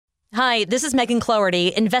Hi, this is Megan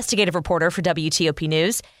Cloherty, investigative reporter for WTOP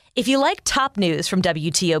News. If you like top news from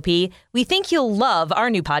WTOP, we think you'll love our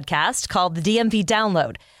new podcast called The DMV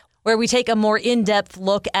Download, where we take a more in-depth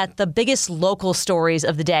look at the biggest local stories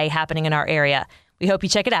of the day happening in our area. We hope you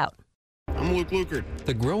check it out. I'm Luke Lukert.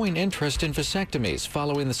 The growing interest in vasectomies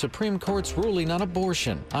following the Supreme Court's ruling on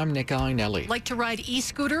abortion. I'm Nick Iannelli. Like to ride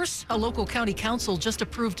e-scooters? A local county council just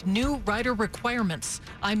approved new rider requirements.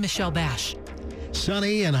 I'm Michelle Bash.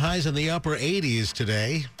 Sunny and highs in the upper 80s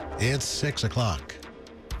today. It's 6 o'clock.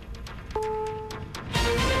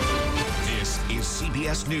 This is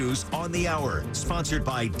CBS News on the Hour, sponsored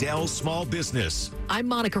by Dell Small Business. I'm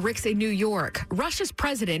Monica Ricks in New York. Russia's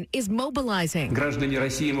president is mobilizing. Vladimir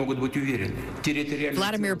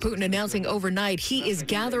Putin announcing overnight he is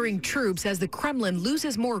gathering troops as the Kremlin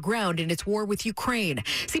loses more ground in its war with Ukraine.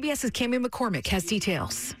 CBS's Cammy McCormick has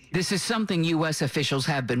details. This is something U.S. officials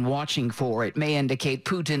have been watching for. It may indicate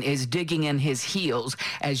Putin is digging in his heels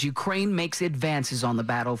as Ukraine makes advances on the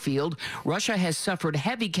battlefield. Russia has suffered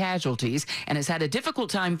heavy casualties and has had a difficult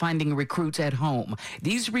time finding recruits at home.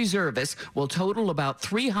 These reservists will total about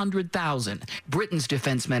 300,000. Britain's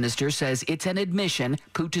defense minister says it's an admission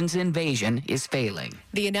Putin's invasion is failing.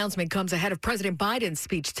 The announcement comes ahead of President Biden's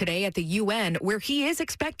speech today at the UN, where he is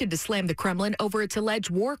expected to slam the Kremlin over its alleged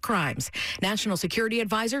war crimes. National Security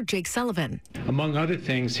Advisor Jake Sullivan. Among other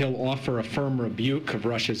things, he'll offer a firm rebuke of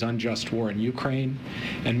Russia's unjust war in Ukraine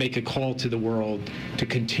and make a call to the world to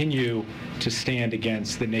continue to stand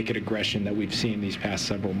against the naked aggression that we've seen these past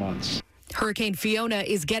several months. Hurricane Fiona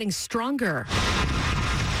is getting stronger.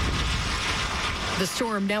 The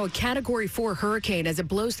storm, now a Category 4 hurricane as it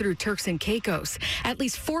blows through Turks and Caicos. At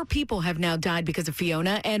least 4 people have now died because of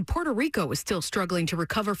Fiona, and Puerto Rico is still struggling to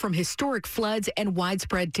recover from historic floods and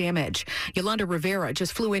widespread damage. Yolanda Rivera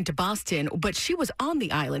just flew into Boston, but she was on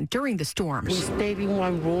the island during the storm. We stayed in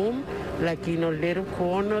one room, like in a little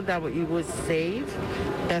corner that it was safe.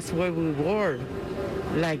 That's where we were,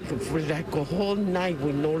 for a whole night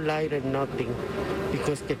with no light and nothing,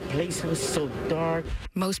 because the place was so dark.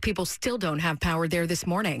 Most people still don't have power there this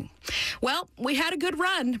morning. Well, we had a good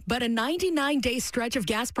run, but a 99-day stretch of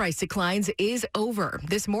gas price declines is over.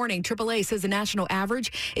 This morning, AAA says the national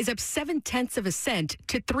average is up 0.7 cents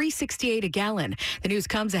to $3.68 a gallon. The news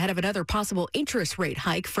comes ahead of another possible interest rate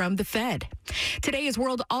hike from the Fed. Today is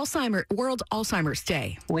World Alzheimer's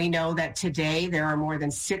Day. We know that today there are more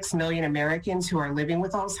than 6 million Americans who are living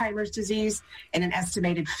with Alzheimer's disease and an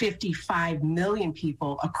estimated 55 million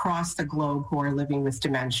people across the globe who are living with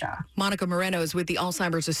dementia. Monica Moreno is with the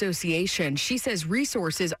Alzheimer's Association. She says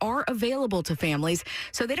resources are available to families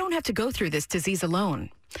so they don't have to go through this disease alone.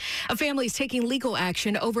 A family is taking legal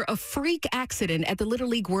action over a freak accident at the Little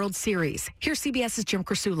League World Series. Here's CBS's Jim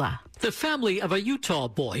Krasula. The family of a Utah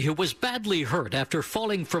boy who was badly hurt after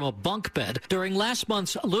falling from a bunk bed during last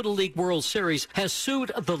month's Little League World Series has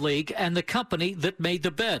sued the league and the company that made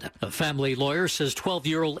the bed. A family lawyer says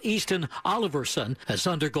 12-year-old Easton Oliverson has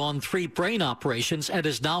undergone 3 brain operations and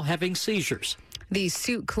is now having seizures. The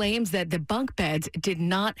suit claims that the bunk beds did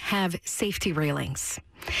not have safety railings.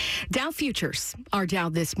 Dow futures are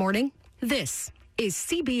down this morning. This is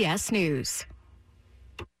CBS News.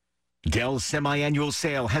 Dell's semi-annual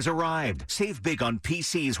sale has arrived. Save big on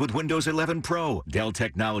PCs with Windows 11 Pro. Dell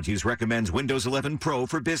Technologies recommends Windows 11 Pro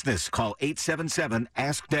for business. Call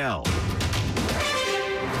 877-ASK-DELL.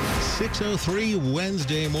 6:03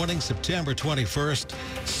 Wednesday morning, September 21st.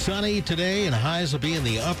 Sunny today and highs will be in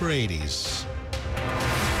the upper 80s.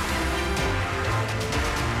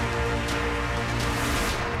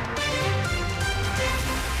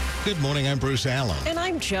 Good morning, I'm Bruce Allen. And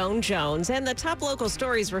I'm Joan Jones. And the top local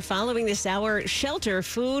stories we're following this hour: shelter,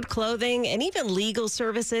 food, clothing, and even legal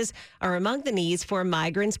services are among the needs for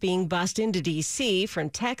migrants being bused into D.C.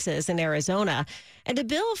 from Texas and Arizona. And a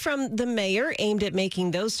bill from the mayor aimed at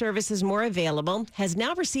making those services more available has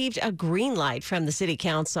now received a green light from the city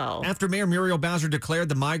council. After Mayor Muriel Bowser declared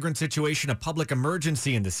the migrant situation a public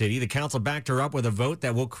emergency in the city, the council backed her up with a vote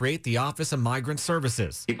that will create the Office of Migrant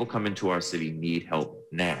Services. People coming to our city need help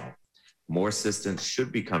now. More assistance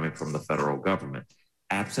should be coming from the federal government.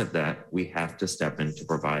 Absent that, we have to step in to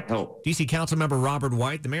provide help. D.C. Councilmember Robert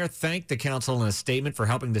White, the mayor thanked the council in a statement for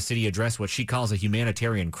helping the city address what she calls a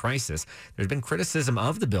humanitarian crisis. There's been criticism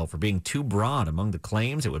of the bill for being too broad. Among the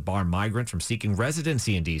claims, it would bar migrants from seeking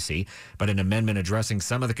residency in D.C., but an amendment addressing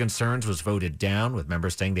some of the concerns was voted down, with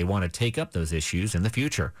members saying they want to take up those issues in the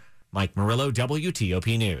future. Mike Murillo,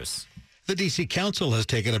 WTOP News. The D.C. Council has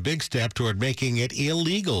taken a big step toward making it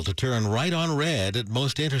illegal to turn right on red at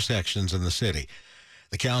most intersections in the city.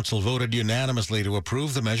 The council voted unanimously to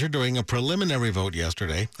approve the measure during a preliminary vote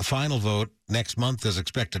yesterday. A final vote next month is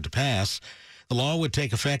expected to pass. The law would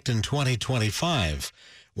take effect in 2025.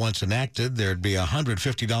 Once enacted, there'd be a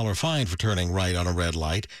 $150 fine for turning right on a red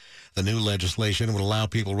light. The new legislation would allow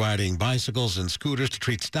people riding bicycles and scooters to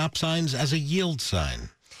treat stop signs as a yield sign.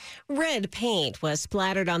 Red paint was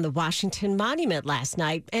splattered on the Washington Monument last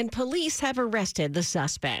night, and police have arrested the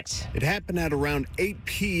suspect. It happened at around 8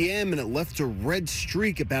 p.m., and it left a red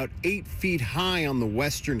streak about 8 feet high on the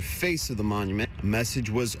western face of the monument. A message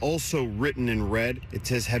was also written in red. It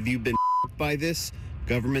says, "Have you been by this?"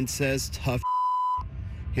 Government says, "Tough."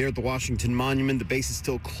 Here at the Washington Monument, the base is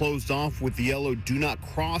still closed off with the yellow "Do Not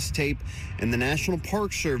Cross" tape, and the National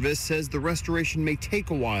Park Service says the restoration may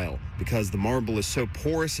take a while because the marble is so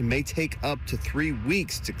porous and may take up to 3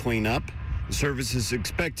 weeks to clean up. The service is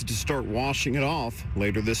expected to start washing it off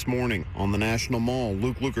later this morning. On the National Mall,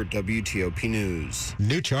 Luke Luker, WTOP News.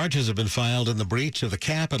 New charges have been filed in the breach of the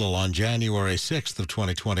Capitol on January 6th of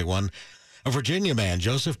 2021. A Virginia man,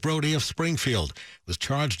 Joseph Brody of Springfield, was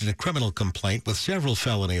charged in a criminal complaint with several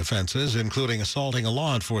felony offenses, including assaulting a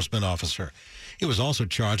law enforcement officer. He was also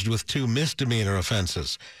charged with 2 misdemeanor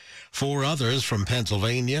offenses. 4 others from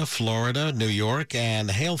Pennsylvania, Florida, New York, and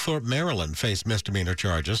Halethorpe, Maryland, face misdemeanor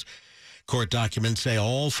charges. Court documents say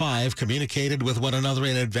all 5 communicated with one another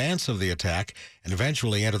in advance of the attack and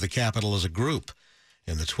eventually entered the Capitol as a group.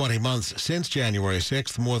 In the 20 months since January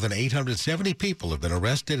 6th, more than 870 people have been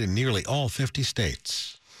arrested in nearly all 50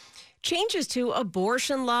 states. Changes to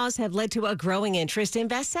abortion laws have led to a growing interest in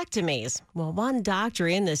vasectomies. Well, one doctor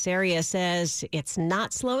in this area says it's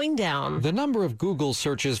not slowing down. The number of Google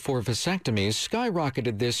searches for vasectomies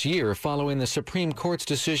skyrocketed this year following the Supreme Court's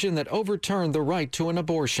decision that overturned the right to an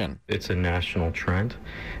abortion. It's a national trend.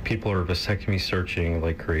 People are vasectomy searching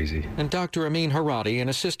like crazy. And Dr. Amin Harati, an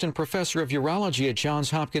assistant professor of urology at Johns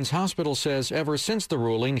Hopkins Hospital, says ever since the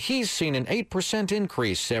ruling, he's seen an 8%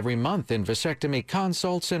 increase every month in vasectomy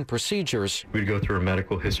consults and procedures. We'd go through a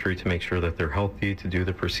medical history to make sure that they're healthy to do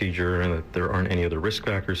the procedure and that there aren't any other risk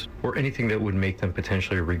factors or anything that would make them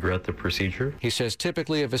potentially regret the procedure. He says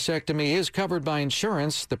typically a vasectomy is covered by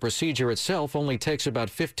insurance. The procedure itself only takes about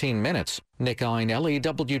 15 minutes. Nick Einelli,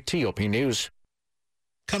 WTOP News.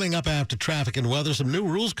 Coming up after traffic and weather, some new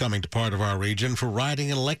rules coming to part of our region for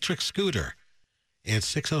riding an electric scooter. It's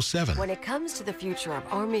 6:07. When it comes to the future of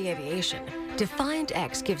Army aviation, Defiant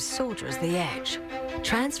X gives soldiers the edge.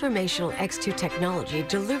 Transformational X2 technology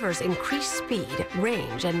delivers increased speed,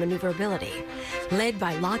 range, and maneuverability. Led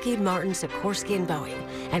by Lockheed Martin, Sikorsky, and Boeing,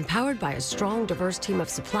 and powered by a strong, diverse team of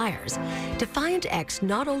suppliers, Defiant X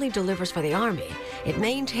not only delivers for the Army, it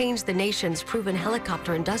maintains the nation's proven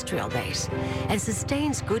helicopter industrial base and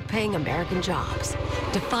sustains good-paying American jobs.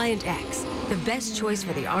 Defiant X, the best choice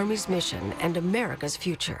for the Army's mission and America's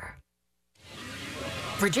future.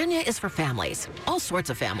 Virginia is for families, all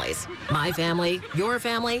sorts of families. My family, your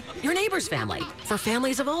neighbor's family, for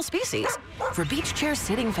families of all species, for beach chair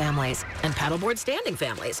sitting families and paddleboard standing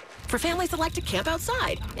families, for families that like to camp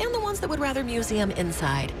outside and the ones that would rather museum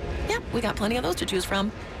inside. Yep, we got plenty of those to choose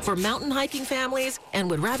from. For mountain hiking families and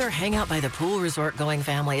would rather hang out by the pool resort going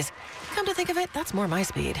families. Come to think of it, that's more my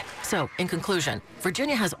speed. So, in conclusion,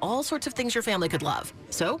 Virginia has all sorts of things your family could love.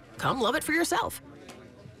 So, come love it for yourself.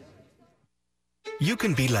 You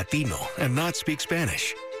can be Latino and not speak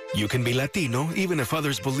Spanish. You can be Latino even if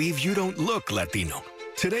others believe you don't look Latino.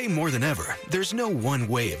 Today, more than ever, there's no one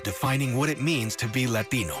way of defining what it means to be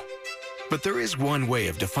Latino. But there is one way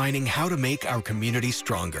of defining how to make our community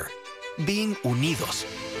stronger. Being unidos.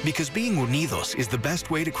 Because being unidos is the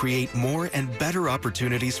best way to create more and better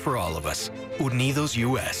opportunities for all of us. Unidos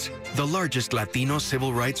US, the largest Latino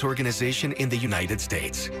civil rights organization in the United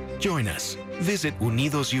States. Join us. Visit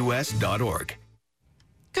unidosus.org.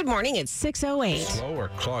 Good morning, it's 6:08. Slow or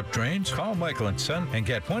clogged drains? Call Michael & Son and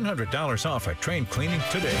get $100 off at drain cleaning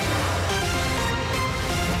today.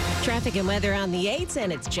 Traffic and weather on the 8s,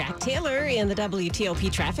 and it's Jack Taylor in the WTOP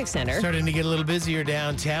Traffic Center. Starting to get a little busier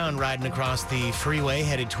downtown, riding across the freeway,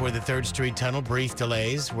 headed toward the 3rd Street Tunnel. Brief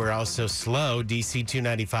delays. We're also slow. DC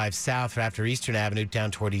 295 south after Eastern Avenue down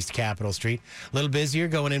toward East Capitol Street. A little busier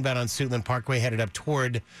going inbound on Suitland Parkway, headed up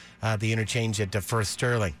toward the interchange at First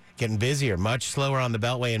Sterling. getting busier. Much slower on the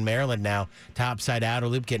Beltway in Maryland now. Topside outer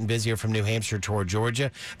loop getting busier from New Hampshire toward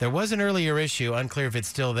Georgia. There was an earlier issue, unclear if it's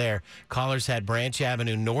still there. Callers had Branch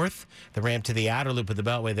Avenue North, the ramp to the outer loop of the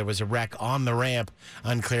Beltway. There was a wreck on the ramp.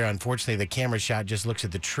 Unclear. Unfortunately, the camera shot just looks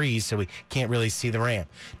at the trees, so we can't really see the ramp.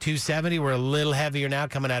 270, we're a little heavier now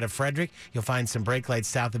coming out of Frederick. You'll find some brake lights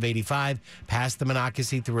south of 85, past the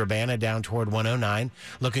Monocacy through Urbana down toward 109.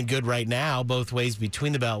 Looking good right now, both ways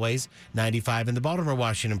between the Beltways, 95 and the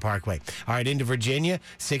Baltimore-Washington Parkway. All right, into Virginia,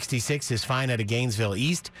 66 is fine out of Gainesville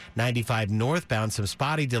East, 95 northbound, some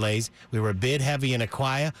spotty delays. We were a bit heavy in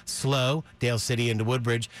Aquia, slow, Dale City into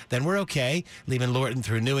Woodbridge. Then we're okay, leaving Lorton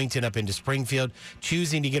through Newington up into Springfield.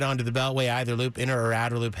 Choosing to get onto the Beltway, either loop, inner or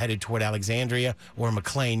outer loop, headed toward Alexandria or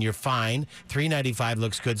McLean, you're fine. 395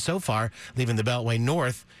 looks good so far, leaving the Beltway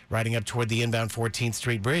north, riding up toward the inbound 14th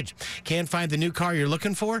Street Bridge. Can't find the new car you're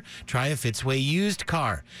looking for? Try a Fitzway used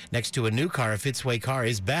car. Next to a new car, a Fitzway car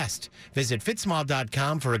is best. Visit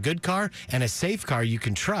fitzmall.com for a good car and a safe car you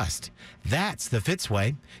can trust. That's the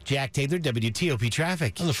Fitzway. Jack Taylor, WTOP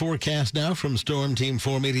Traffic. On the forecast now from Storm Team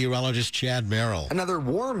 4 meteorologist Chad Merrill. Another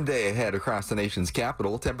warm day ahead across the nation's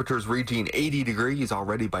capital. Temperatures reaching 80 degrees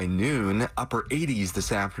already by noon. Upper 80s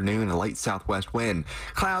this afternoon, a light southwest wind.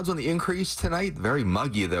 Clouds on the increase tonight. Very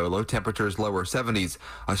muggy, though. Low temperatures, lower 70s.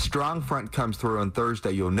 A strong front comes through on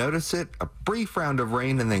Thursday. You'll notice it. A brief round of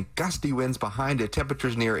rain and then gusty winds behind it.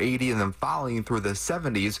 Temperatures near 80 and then following through the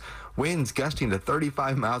 70s. Winds gusting to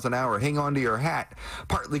 35 miles an hour. Hang on to your hat.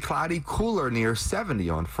 Partly cloudy, cooler near 70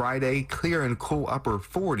 on Friday. Clear and cool upper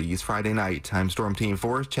 40s Friday night. I'm Storm Team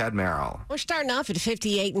 4's Chad Merrill. We're starting off at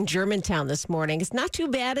 58 in Germantown this morning. It's not too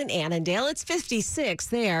bad in Annandale. It's 56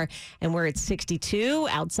 there. And we're at 62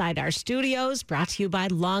 outside our studios. Brought to you by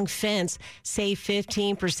Long Fence. Save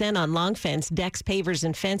 15% on Long Fence decks, pavers,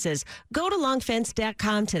 and fences. Go to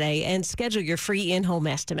longfence.com today and schedule your free in-home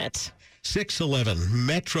estimate. 611.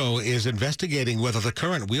 Metro is investigating whether the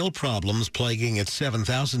current wheel problems plaguing its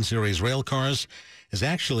 7000 series rail cars is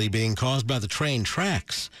actually being caused by the train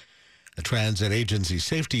tracks. The Transit Agency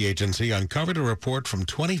Safety Agency uncovered a report from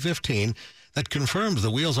 2015 that confirms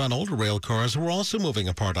the wheels on older rail cars were also moving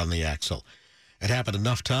apart on the axle. It happened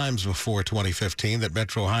enough times before 2015 that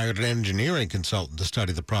Metro hired an engineering consultant to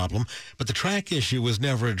study the problem, but the track issue was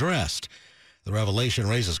never addressed. The revelation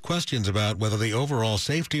raises questions about whether the overall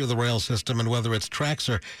safety of the rail system and whether its tracks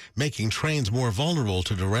are making trains more vulnerable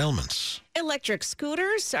to derailments. Electric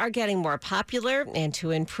scooters are getting more popular, and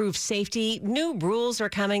to improve safety, new rules are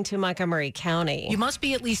coming to Montgomery County. You must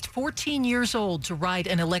be at least 14 years old to ride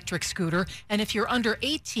an electric scooter, and if you're under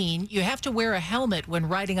 18, you have to wear a helmet when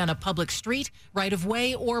riding on a public street,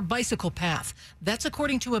 right-of-way, or bicycle path. That's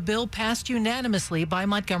according to a bill passed unanimously by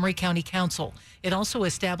Montgomery County Council. It also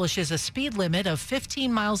establishes a speed limit of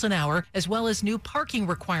 15 miles an hour, as well as new parking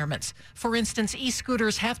requirements. For instance,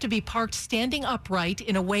 e-scooters have to be parked standing upright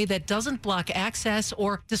in a way that doesn't block access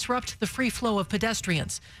or disrupt the free flow of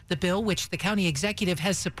pedestrians. The bill, which the county executive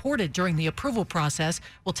has supported during the approval process,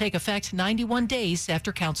 will take effect 91 days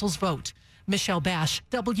after council's vote. Michelle Bash,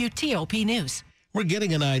 WTOP News. We're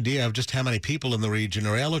getting an idea of just how many people in the region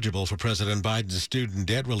are eligible for President Biden's student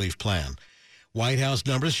debt relief plan. White House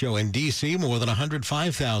numbers show in D.C. more than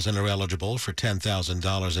 105,000 are eligible for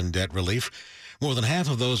 $10,000 in debt relief. More than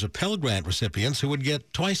half of those are Pell Grant recipients who would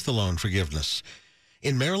get twice the loan forgiveness.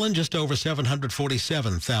 In Maryland, just over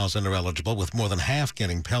 747,000 are eligible, with more than half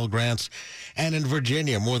getting Pell Grants. And in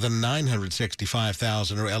Virginia, more than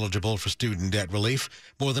 965,000 are eligible for student debt relief,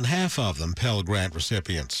 more than half of them Pell Grant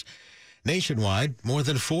recipients. Nationwide, more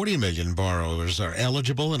than 40 million borrowers are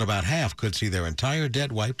eligible, and about half could see their entire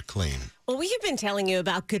debt wiped clean. Well, we have been telling you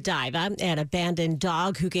about Godiva, an abandoned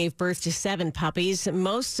dog who gave birth to 7 puppies,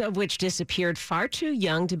 most of which disappeared far too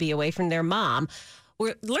young to be away from their mom.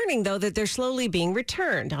 We're learning, though, that they're slowly being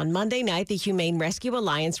returned. On Monday night, the Humane Rescue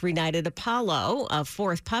Alliance reunited Apollo, a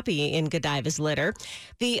 4th puppy in Godiva's litter.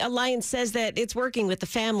 The Alliance says that it's working with the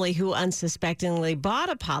family who unsuspectingly bought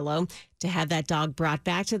Apollo to have that dog brought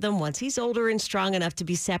back to them once he's older and strong enough to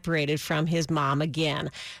be separated from his mom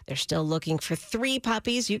again. They're still looking for 3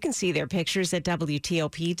 puppies. You can see their pictures at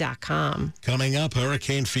WTOP.com. Coming up,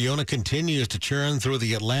 Hurricane Fiona continues to churn through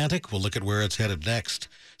the Atlantic. We'll look at where it's headed next.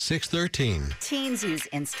 6:13. Teens use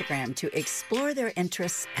Instagram to explore their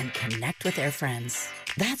interests and connect with their friends.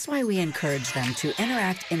 That's why we encourage them to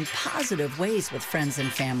interact in positive ways with friends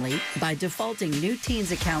and family by defaulting new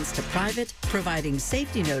teens' accounts to private, providing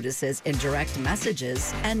safety notices in direct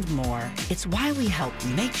messages, and more. It's why we help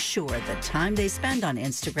make sure the time they spend on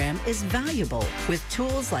Instagram is valuable with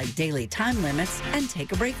tools like daily time limits and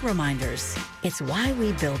take a break reminders. It's why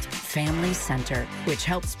we built Family Center, which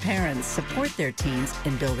helps parents support their teens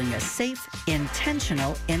in building a safe,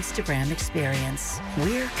 intentional Instagram experience.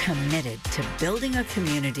 We're committed to building a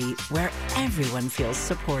community where everyone feels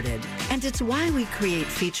supported. And it's why we create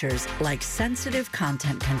features like sensitive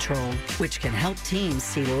content control, which can help teens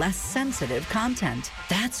see less sensitive content.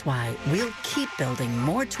 That's why we'll keep building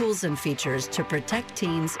more tools and features to protect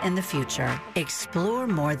teens in the future. Explore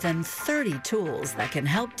more than 30 tools that can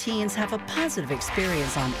help teens have a positive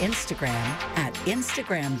experience on Instagram at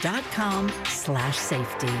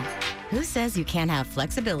instagram.com/safety. Who says you can't have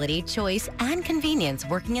flexibility, choice, and convenience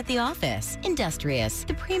working at the office? Industrious,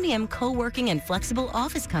 the premium co-working and flexible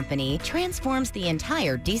office company, transforms the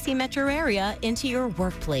entire DC metro area into your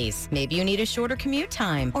workplace. Maybe you need a shorter commute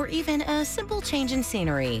time or even a simple change in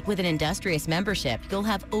scenery. With an Industrious membership, you'll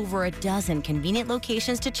have over a dozen convenient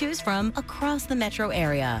locations to choose from across the metro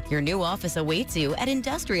area. Your new office awaits you at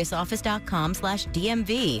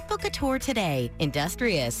industriousoffice.com/DMV. Book a tour today.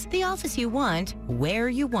 Industrious, the office you want, where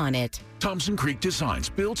you want it. Thompson Creek designs,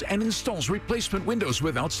 builds, and installs replacement windows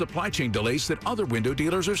without supply chain delays that other window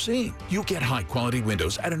dealers are seeing. You'll get high-quality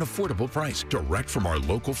windows at an affordable price, direct from our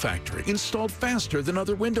local factory, installed faster than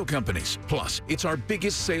other window companies. Plus, it's our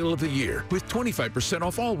biggest sale of the year, with 25%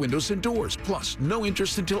 off all windows and doors, plus no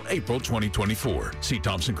interest until April 2024. See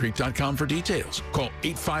ThompsonCreek.com for details. Call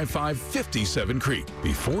 855-57-CREEK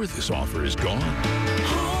before this offer is gone.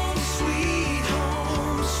 Home sweet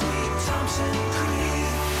Thompson Creek.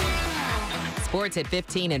 Sports at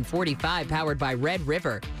 15 and 45, powered by Red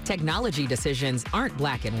River. Technology decisions aren't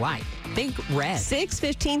black and white. Think red.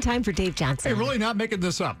 6:15, time for Dave Johnson. Hey, really not making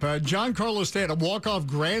this up. Giancarlo Stanton had a walk-off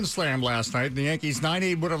grand slam last night. The Yankees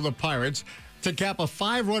 9-8 win over the Pirates to cap a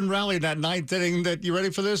 5-run rally in that ninth inning that, you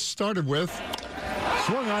ready for this, started with.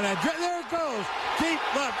 Swung on that. There it goes. Deep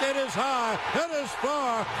left. It is high. It is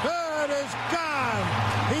far. It is gone.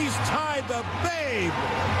 He's tied the babe.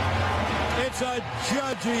 It's a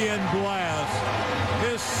Judgian blast.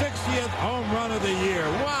 His 60th home run of the year.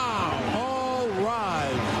 Wow. All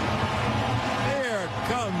rise. Here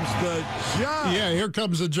comes the Judge. Yeah, here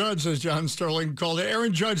comes the Judge, as John Sterling called it.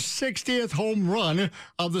 Aaron Judge's 60th home run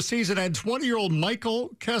of the season, and 20-year-old Michael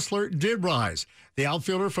Kessler did rise. The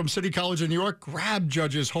outfielder from City College in New York grabbed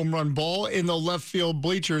Judge's home run ball in the left field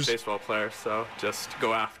bleachers. Baseball player, so just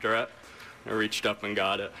go after it. I reached up and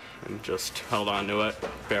got it and just held on to it,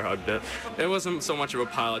 bear hugged it. It wasn't so much of a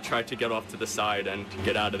pile. I tried to get off to the side and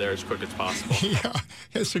get out of there as quick as possible. Yeah,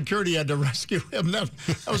 his security had to rescue him. That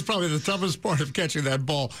was probably the toughest part of catching that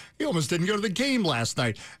ball. He almost didn't go to the game last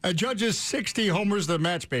night. Judge's 60 homers that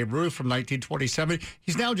match Babe Ruth from 1927.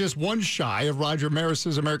 He's now just one shy of Roger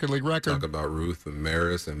Maris's American League record. Talk about Ruth and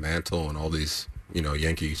Maris and Mantle and all these,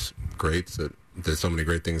 Yankees greats that did so many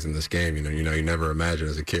great things in this game. You never imagine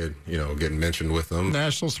as a kid, getting mentioned with them.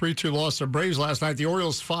 Nationals 3-2 loss to Braves last night. The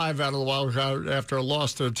Orioles 5 out of the wild card after a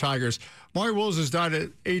loss to the Tigers. Maury Wills has died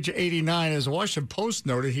at age 89. As the Washington Post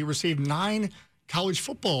noted, he received 9 college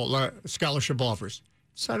football scholarship offers.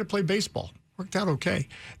 Decided to play baseball. Worked out okay.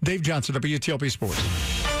 Dave Johnson, WTOP Sports.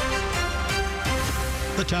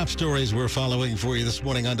 The top stories we're following for you this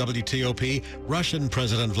morning on WTOP. Russian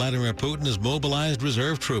President Vladimir Putin has mobilized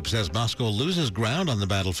reserve troops as Moscow loses ground on the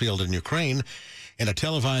battlefield in Ukraine. In a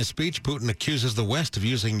televised speech, Putin accuses the West of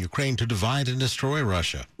using Ukraine to divide and destroy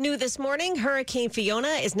Russia. New this morning, Hurricane Fiona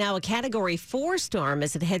is now a Category 4 storm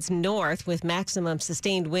as it heads north with maximum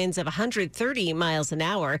sustained winds of 130 miles an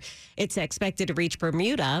hour. It's expected to reach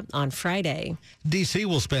Bermuda on Friday. D.C.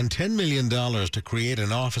 will spend $10 million to create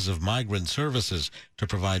an Office of Migrant Services to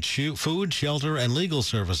provide food, shelter, and legal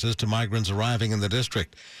services to migrants arriving in the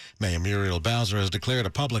district. Mayor Muriel Bowser has declared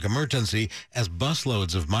a public emergency as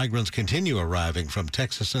busloads of migrants continue arriving from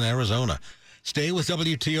Texas and Arizona. Stay with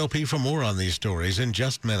WTOP for more on these stories in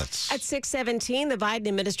just minutes. At 6:17, the Biden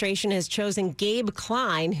administration has chosen Gabe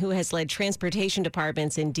Klein, who has led transportation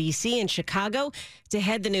departments in D.C. and Chicago, to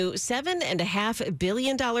head the new $7.5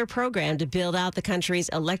 billion program to build out the country's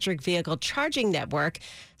electric vehicle charging network.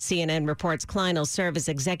 CNN reports Klein will serve as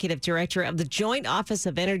executive director of the Joint Office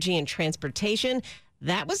of Energy and Transportation.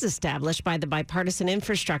 That was established by the bipartisan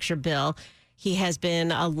infrastructure bill. He has been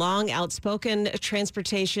long outspoken about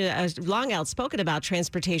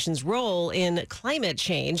transportation's role in climate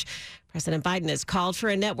change. President Biden has called for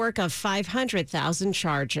a network of 500,000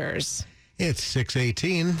 chargers. It's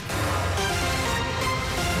 6:18.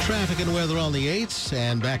 Traffic and weather on the 8s,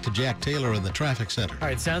 and back to Jack Taylor in the traffic center. All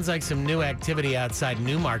right, sounds like some new activity outside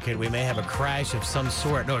Newmarket. We may have a crash of some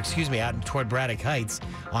sort. No, excuse me, out toward Braddock Heights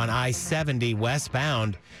on I-70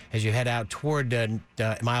 westbound as you head out toward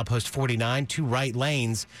milepost 49. 2 right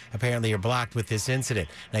lanes apparently are blocked with this incident.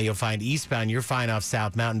 Now you'll find eastbound, you're fine off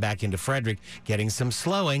South Mountain back into Frederick, getting some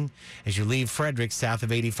slowing as you leave Frederick south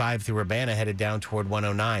of 85 through Urbana, headed down toward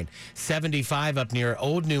 109. 75 up near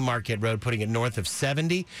Old Newmarket Road, putting it north of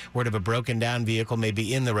 70. Word of a broken down vehicle may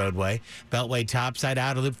be in the roadway. Beltway topside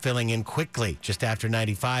outer loop filling in quickly just after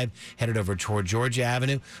 95, headed over toward Georgia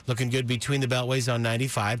Avenue. Looking good between the beltways on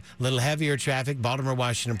 95. A little heavier traffic,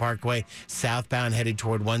 Baltimore-Washington Parkway southbound headed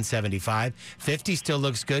toward 175. 50 still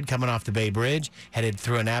looks good coming off the Bay Bridge, headed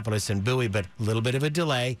through Annapolis and Bowie, but a little bit of a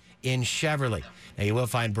delay in Cheverly. Now, you will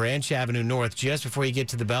find Branch Avenue North just before you get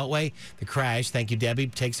to the Beltway. The crash, thank you, Debbie,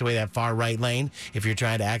 takes away that far right lane. If you're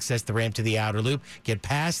trying to access the ramp to the outer loop, get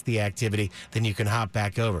past the activity, then you can hop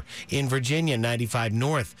back over. In Virginia, 95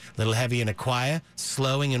 North, a little heavy in Aquia,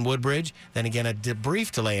 slowing in Woodbridge, then again a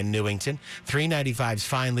brief delay in Newington. 395 is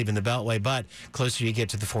fine leaving the Beltway, but closer you get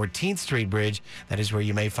to the 14th Street Bridge, that is where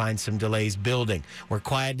you may find some delays building. We're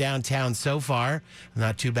quiet downtown so far,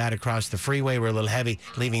 not too bad across the freeway. We're a little heavy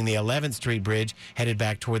leaving the 11th Street Bridge, headed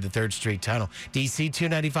back toward the 3rd Street Tunnel. DC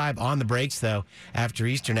 295 on the brakes, though, after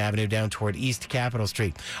Eastern Avenue down toward East Capitol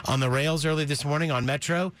Street. On the rails early this morning on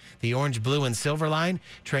Metro, the orange, blue, and silver line.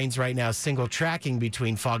 Trains right now single tracking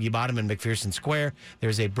between Foggy Bottom and McPherson Square.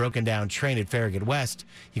 There's a broken down train at Farragut West.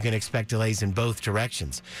 You can expect delays in both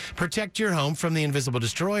directions. Protect your home from the invisible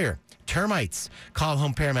destroyer, termites. Call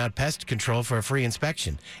Home Paramount Pest Control for a free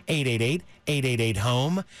inspection.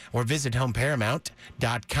 888-888-HOME or visit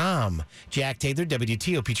homeparamount.com. Jack Taylor,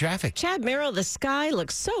 WTOP Traffic. Chad Merrill, the sky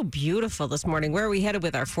looks so beautiful this morning. Where are we headed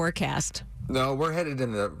with our forecast? No, we're headed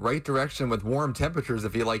in the right direction with warm temperatures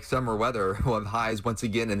if you like summer weather. We'll have highs once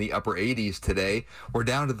again in the upper 80s today. We're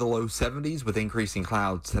down to the low 70s with increasing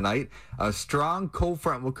clouds tonight. A strong cold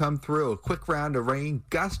front will come through. A quick round of rain,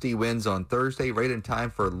 gusty winds on Thursday, right in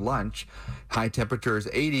time for lunch. High temperatures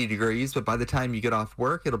 80 degrees, but by the time you get off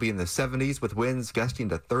work, it'll be in the 70s with winds gusting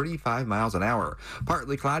to 35 miles an hour.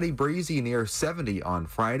 Partly cloudy, breezy near 70 on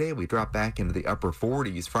Friday. We drop back into the upper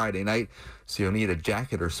 40s Friday night, so you'll need a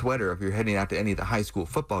jacket or sweater if you're heading out to any of the high school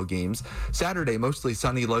football games. Saturday, mostly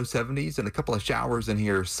sunny, low 70s, and a couple of showers in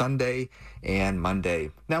here Sunday and Monday.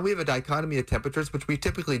 Now, we have a dichotomy of temperatures, which we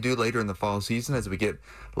typically do later in the fall season as we get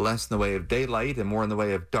less in the way of daylight and more in the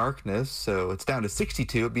way of darkness. So it's down to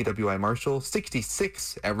 62 at BWI Marshall,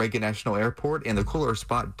 66 at Reagan National Airport, and the cooler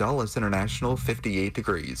spot, Dulles International, 58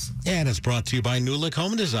 degrees. And it's brought to you by New Look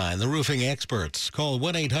Home Design, the roofing experts. Call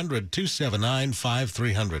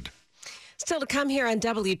 1-800-279-5300. Still to come here on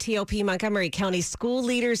WTOP, Montgomery County school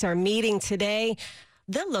leaders are meeting today.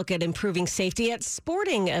 They'll look at improving safety at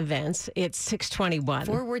sporting events. It's 621.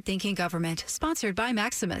 Forward-thinking government, sponsored by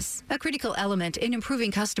Maximus. A critical element in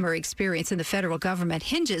improving customer experience in the federal government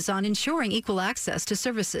hinges on ensuring equal access to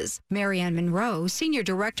services. Marianne Monroe, Senior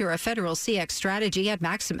Director of Federal CX Strategy at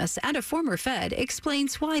Maximus and a former Fed,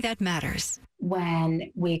 explains why that matters.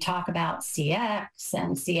 When we talk about CX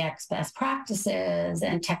and CX best practices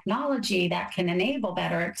and technology that can enable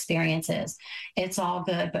better experiences, it's all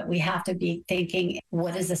good, but we have to be thinking,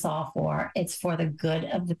 what is this all for? It's for the good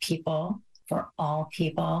of the people, for all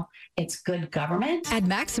people. It's good government. At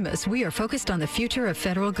Maximus, we are focused on the future of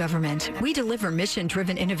federal government. We deliver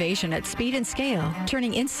mission-driven innovation at speed and scale,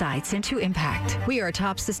 turning insights into impact. We are a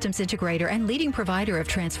top systems integrator and leading provider of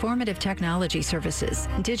transformative technology services,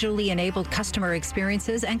 digitally enabled customer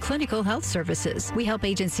experiences, and clinical health services. We help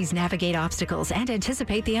agencies navigate obstacles and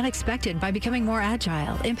anticipate the unexpected by becoming more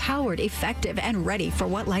agile, empowered, effective, and ready for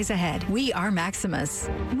what lies ahead. We are Maximus,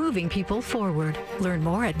 moving people forward. Learn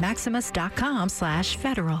more at maximus.com/federal.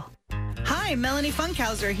 Hi, Melanie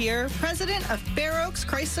Funkhauser here, president of Fair Oaks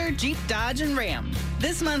Chrysler, Jeep, Dodge, and Ram.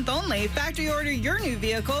 This month only, factory order your new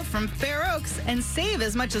vehicle from Fair Oaks and save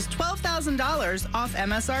as much as $12,000 off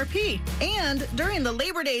MSRP. And during the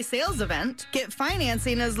Labor Day sales event, get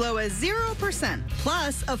financing as low as 0%,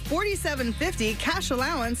 plus a $4,750 cash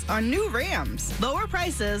allowance on new Rams. Lower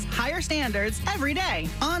prices, higher standards every day.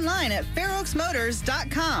 Online at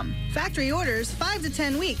fairoaksmotors.com. Factory orders 5 to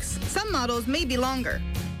 10 weeks. Some models may be longer.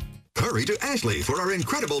 Hurry to Ashley for our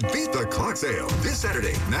incredible Beat the Clock sale. This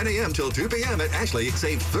Saturday, 9 a.m. till 2 p.m. at Ashley,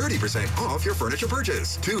 save 30% off your furniture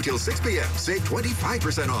purchase. 2 till 6 p.m., save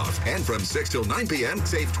 25% off. And from 6 till 9 p.m.,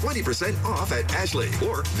 save 20% off at Ashley.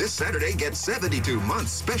 Or this Saturday, get 72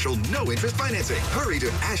 months special no-interest financing. Hurry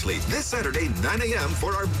to Ashley this Saturday, 9 a.m.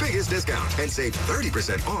 for our biggest discount and save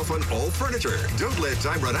 30% off on all furniture. Don't let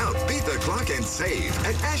time run out. Beat the clock and save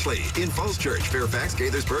at Ashley in Falls Church, Fairfax,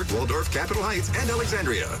 Gaithersburg, Waldorf, Capitol Heights, and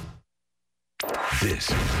Alexandria.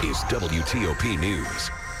 This is WTOP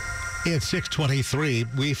News. It's 6:23.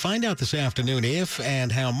 We find out this afternoon if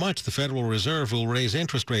and how much the Federal Reserve will raise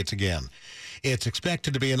interest rates again. It's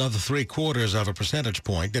expected to be another 0.75 of a percentage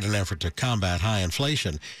point in an effort to combat high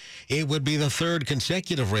inflation. It would be the third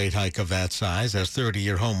consecutive rate hike of that size as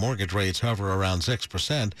 30-year home mortgage rates hover around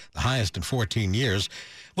 6%, the highest in 14 years.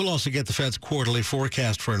 We'll also get the Fed's quarterly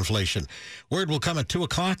forecast for inflation. Word will come at 2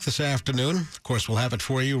 o'clock this afternoon. Of course, we'll have it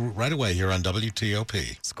for you right away here on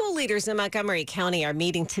WTOP. School leaders in Montgomery County are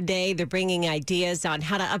meeting today. They're bringing ideas on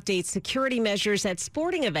how to update security measures at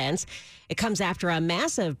sporting events. It comes after a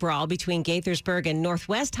massive brawl between Gaithersburg and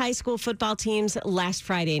Northwest High School football teams last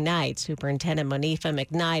Friday night. Superintendent Monifa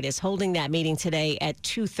McKnight is holding that meeting today at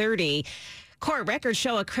 2:30. Court records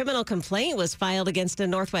show a criminal complaint was filed against a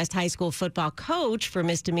Northwest High School football coach for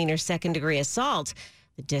misdemeanor second-degree assault.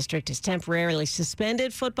 The district has temporarily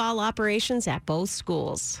suspended football operations at both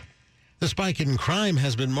schools. The spike in crime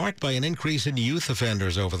has been marked by an increase in youth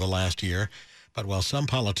offenders over the last year. But while some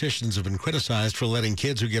politicians have been criticized for letting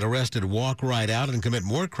kids who get arrested walk right out and commit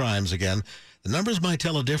more crimes again, the numbers might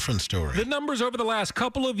tell a different story. The numbers over the last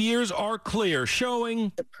couple of years are clear,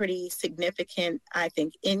 showing a pretty significant, I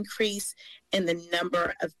think, increase in the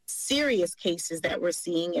number of serious cases that we're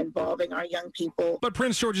seeing involving our young people. But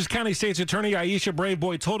Prince George's County State's Attorney Aisha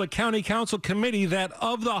Braveboy told a county council committee that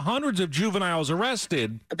of the hundreds of juveniles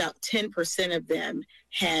arrested, about 10% of them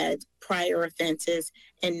had prior offenses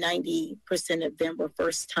and 90% of them were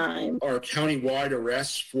first time. Our countywide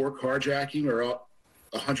arrests for carjacking are up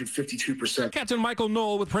 152%. Captain Michael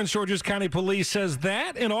Knoll with Prince George's County Police says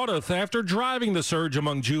that and auto theft are driving the surge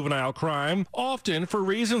among juvenile crime, often for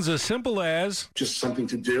reasons as simple as just something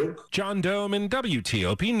to do. John Doman,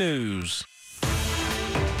 WTOP News.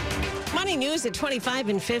 Money news at 25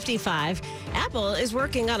 and 55. Apple is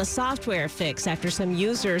working on a software fix after some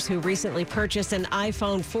users who recently purchased an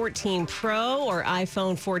iPhone 14 Pro or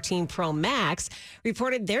iPhone 14 Pro Max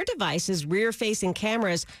reported their device's rear-facing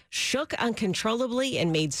cameras shook uncontrollably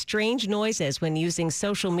and made strange noises when using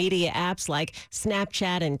social media apps like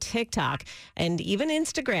Snapchat and TikTok and even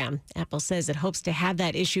Instagram. Apple says it hopes to have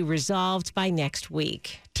that issue resolved by next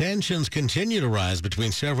week. Tensions continue to rise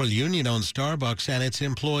between several union-owned Starbucks and its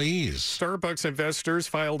employees. Starbucks investors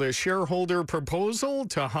filed a shareholder proposal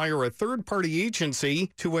to hire a third-party agency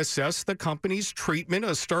to assess the company's treatment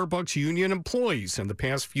of Starbucks union employees. In the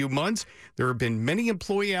past few months, there have been many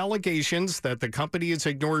employee allegations that the company has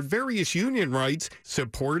ignored various union rights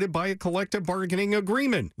supported by a collective bargaining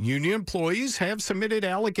agreement. Union employees have submitted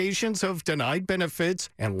allegations of denied benefits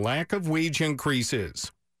and lack of wage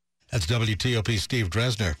increases. That's WTOP's Steve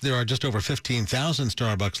Dresner. There are just over 15,000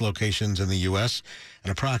 Starbucks locations in the U.S.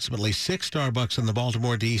 and approximately 6 Starbucks in the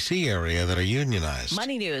Baltimore, D.C. area that are unionized.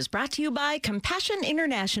 Money News brought to you by Compassion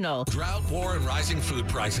International. Drought, war, and rising food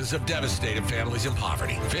prices have devastated families in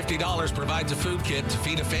poverty. $50 provides a food kit to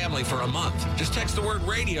feed a family for a month. Just text the word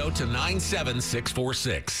radio to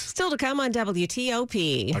 97646. Still to come on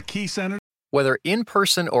WTOP. A key senator. Whether in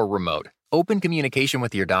person or remote, open communication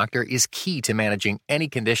with your doctor is key to managing any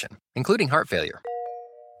condition, including heart failure.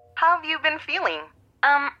 How have you been feeling?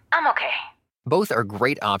 I'm okay. Both are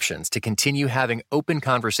great options to continue having open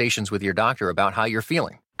conversations with your doctor about how you're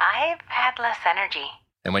feeling. I've had less energy.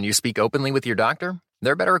 And when you speak openly with your doctor,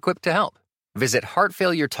 they're better equipped to help. Visit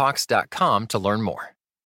heartfailuretalks.com to learn more.